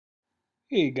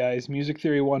Hey guys, Music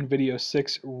Theory 1 Video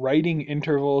 6, Writing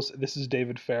Intervals. This is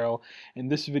David Farrell. In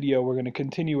this video we're going to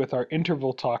continue with our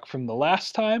interval talk from the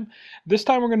last time. This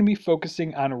time we're going to be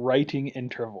focusing on writing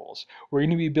intervals. We're going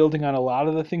to be building on a lot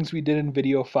of the things we did in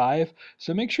video 5,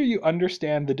 so make sure you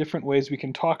understand the different ways we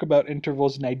can talk about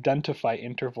intervals and identify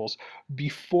intervals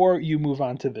before you move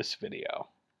on to this video.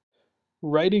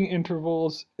 Writing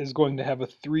intervals is going to have a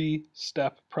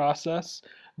 3-step process.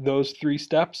 Those 3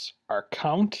 steps are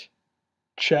count,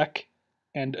 check,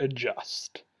 and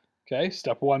adjust. Okay,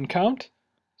 step 1, count.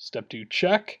 Step 2,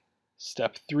 check.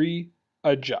 Step 3,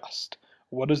 adjust.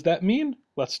 What does that mean?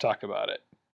 Let's talk about it.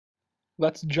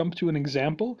 Let's jump to an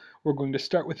example. We're going to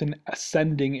start with an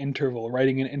ascending interval,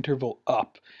 writing an interval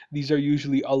up. These are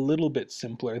usually a little bit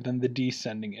simpler than the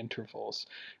descending intervals.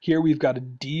 Here we've got a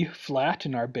D flat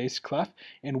in our bass clef,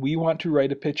 and we want to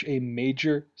write a pitch a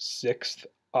major sixth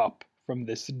up from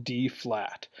this D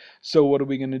flat. So what are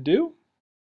we going to do?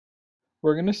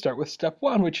 We're going to start with step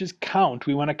 1, which is count.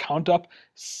 We want to count up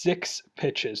 6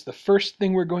 pitches. The first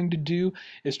thing we're going to do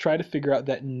is try to figure out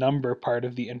that number part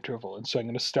of the interval. And so I'm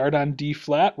going to start on D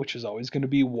flat, which is always going to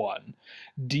be 1.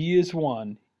 D is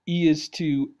 1, E is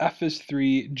 2, F is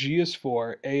 3, G is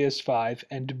 4, A is 5,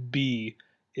 and B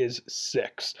is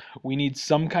 6. We need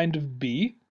some kind of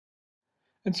B.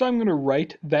 And so I'm going to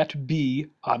write that B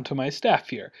onto my staff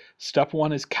here. Step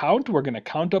 1 is count. We're going to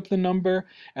count up the number,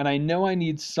 and I know I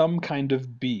need some kind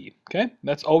of B. Okay,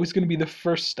 that's always going to be the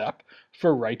first step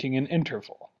for writing an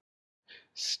interval.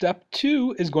 Step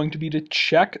 2 is going to be to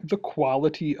check the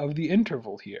quality of the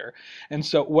interval here. And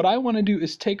so what I want to do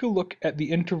is take a look at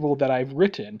the interval that I've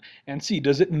written and see,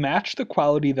 does it match the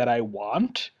quality that I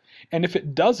want? And if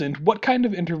it doesn't, what kind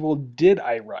of interval did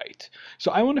I write?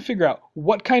 So I want to figure out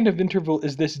what kind of interval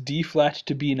is this D flat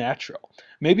to B natural.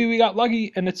 Maybe we got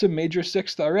lucky and it's a major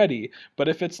sixth already, but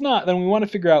if it's not, then we want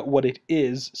to figure out what it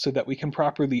is so that we can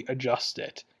properly adjust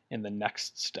it in the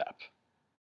next step.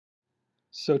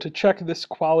 So to check this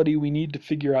quality, we need to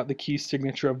figure out the key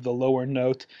signature of the lower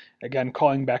note, again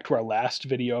calling back to our last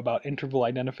video about interval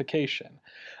identification.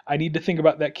 I need to think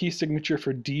about that key signature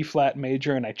for D flat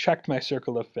major, and I checked my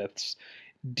circle of fifths.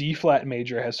 D flat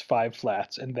major has 5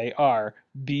 flats, and they are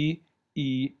B,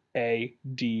 E, A,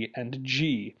 D, and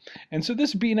G. And so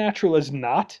this B natural is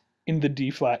not in the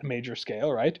D flat major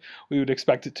scale, right? We would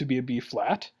expect it to be a B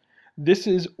flat. This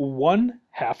is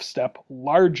 1/2 step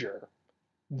larger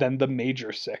than the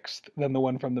major sixth, than the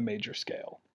one from the major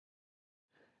scale.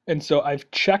 And so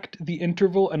I've checked the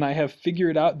interval and I have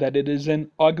figured out that it is an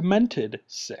augmented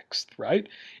sixth, right?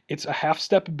 It's a 1/2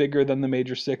 step bigger than the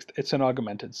major sixth, it's an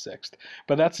augmented sixth.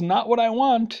 But that's not what I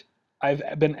want. I've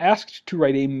been asked to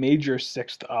write a major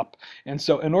sixth up, and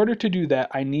so in order to do that,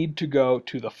 I need to go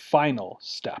to the final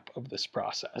step of this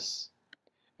process.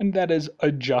 And that is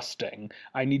adjusting.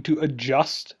 I need to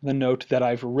adjust the note that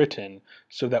I've written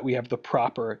so that we have the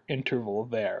proper interval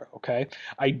there, okay?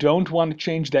 I don't want to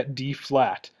change that D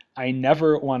flat. I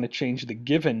never want to change the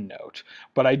given note,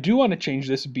 but I do want to change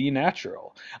this B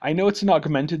natural. I know it's an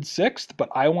augmented sixth, but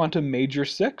I want a major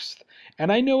sixth,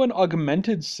 and I know an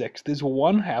augmented sixth is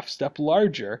 1/2 step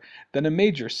larger than a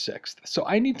major sixth, so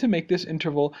I need to make this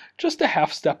interval just a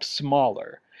 1/2 step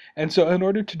smaller. And so in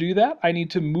order to do that, I need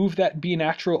to move that B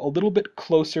natural a little bit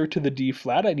closer to the D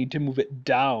flat. I need to move it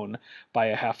down by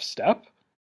a 1/2 step.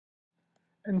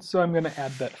 And so I'm going to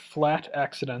add that flat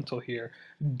accidental here.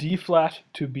 D flat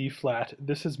to B flat.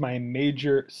 This is my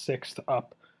major sixth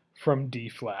up from D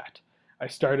flat. I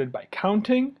started by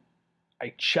counting.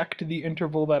 I checked the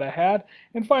interval that I had,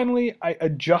 and finally I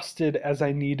adjusted as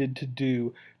I needed to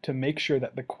do to make sure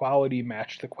that the quality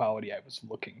matched the quality I was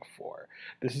looking for.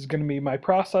 This is going to be my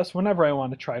process whenever I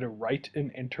want to try to write an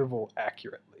interval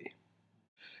accurately.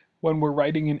 When we're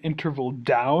writing an interval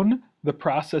down, the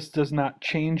process does not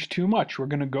change too much. We're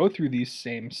going to go through these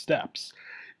same steps.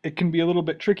 It can be a little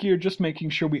bit trickier just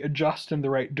making sure we adjust in the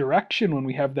right direction when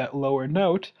we have that lower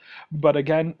note, but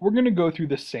again, we're going to go through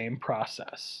the same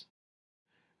process.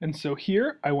 And so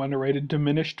here, I want to write a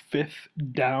diminished fifth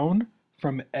down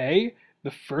from A.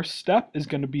 The first step is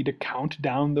going to be to count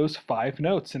down those 5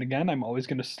 notes. And again, I'm always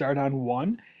going to start on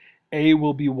 1. A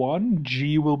will be 1,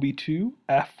 G will be 2,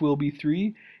 F will be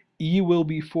 3, E will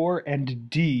be 4, and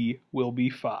D will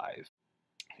be 5.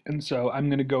 And so I'm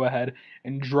going to go ahead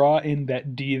and draw in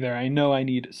that D there. I know I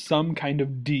need some kind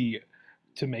of D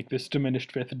to make this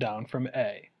diminished fifth down from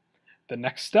A. The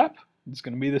next step is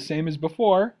going to be the same as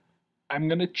before. I'm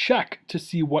going to check to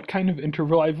see what kind of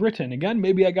interval I've written. Again,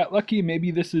 maybe I got lucky, maybe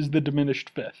this is the diminished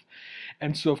fifth.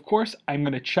 And so of course I'm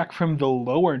going to check from the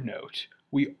lower note.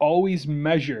 We always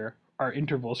measure our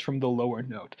intervals from the lower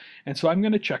note. And so I'm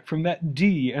going to check from that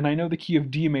D, and I know the key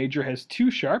of D major has two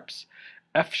sharps,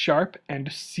 F sharp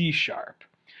and C sharp.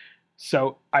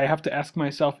 So I have to ask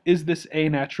myself, is this A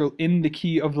natural in the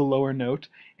key of the lower note?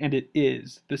 And it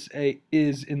is. This A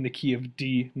is in the key of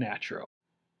D natural.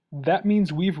 That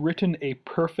means we've written a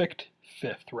perfect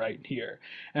fifth right here.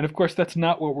 And of course, that's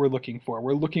not what we're looking for.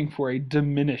 We're looking for a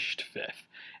diminished fifth.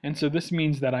 And so this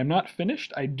means that I'm not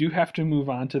finished. I do have to move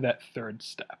on to that third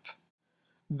step.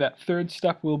 That third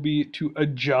step will be to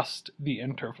adjust the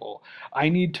interval. I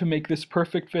need to make this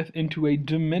perfect fifth into a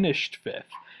diminished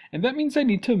fifth. And that means I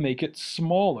need to make it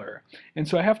smaller. And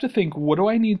so I have to think, what do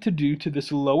I need to do to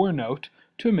this lower note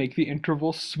to make the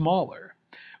interval smaller?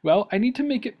 Well, I need to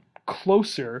make it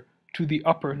closer to the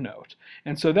upper note.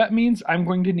 And so that means I'm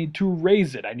going to need to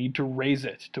raise it. I need to raise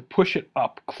it, to push it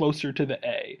up closer to the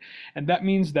A. And that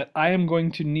means that I am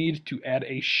going to need to add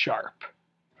a sharp.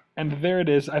 And there it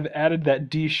is, I've added that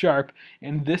D sharp,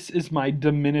 and this is my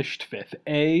diminished fifth.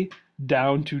 A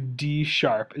down to D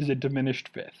sharp is a diminished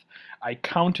fifth. I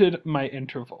counted my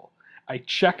interval. I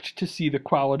checked to see the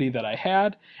quality that I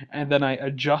had, and then I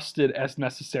adjusted as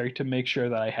necessary to make sure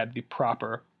that I had the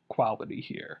proper quality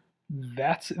here.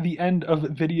 That's the end of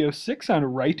video 6 on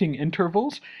writing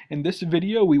intervals. In this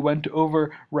video, we went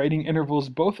over writing intervals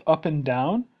both up and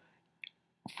down.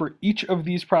 For each of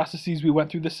these processes, we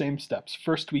went through the same steps.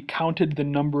 First, we counted the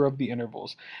number of the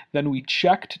intervals. Then we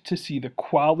checked to see the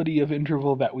quality of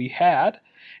interval that we had.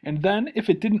 And then, if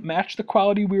it didn't match the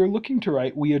quality we were looking to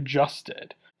write, we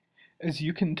adjusted. As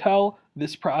you can tell,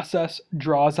 this process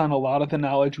draws on a lot of the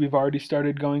knowledge we've already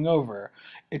started going over.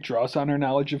 It draws on our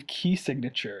knowledge of key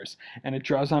signatures, and it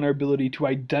draws on our ability to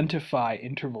identify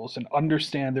intervals and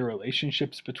understand the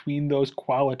relationships between those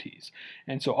qualities.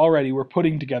 And so already we're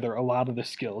putting together a lot of the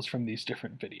skills from these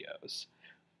different videos.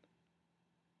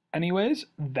 Anyways,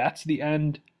 that's the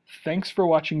end. Thanks for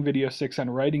watching video 6 on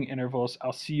writing intervals.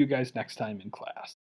 I'll see you guys next time in class.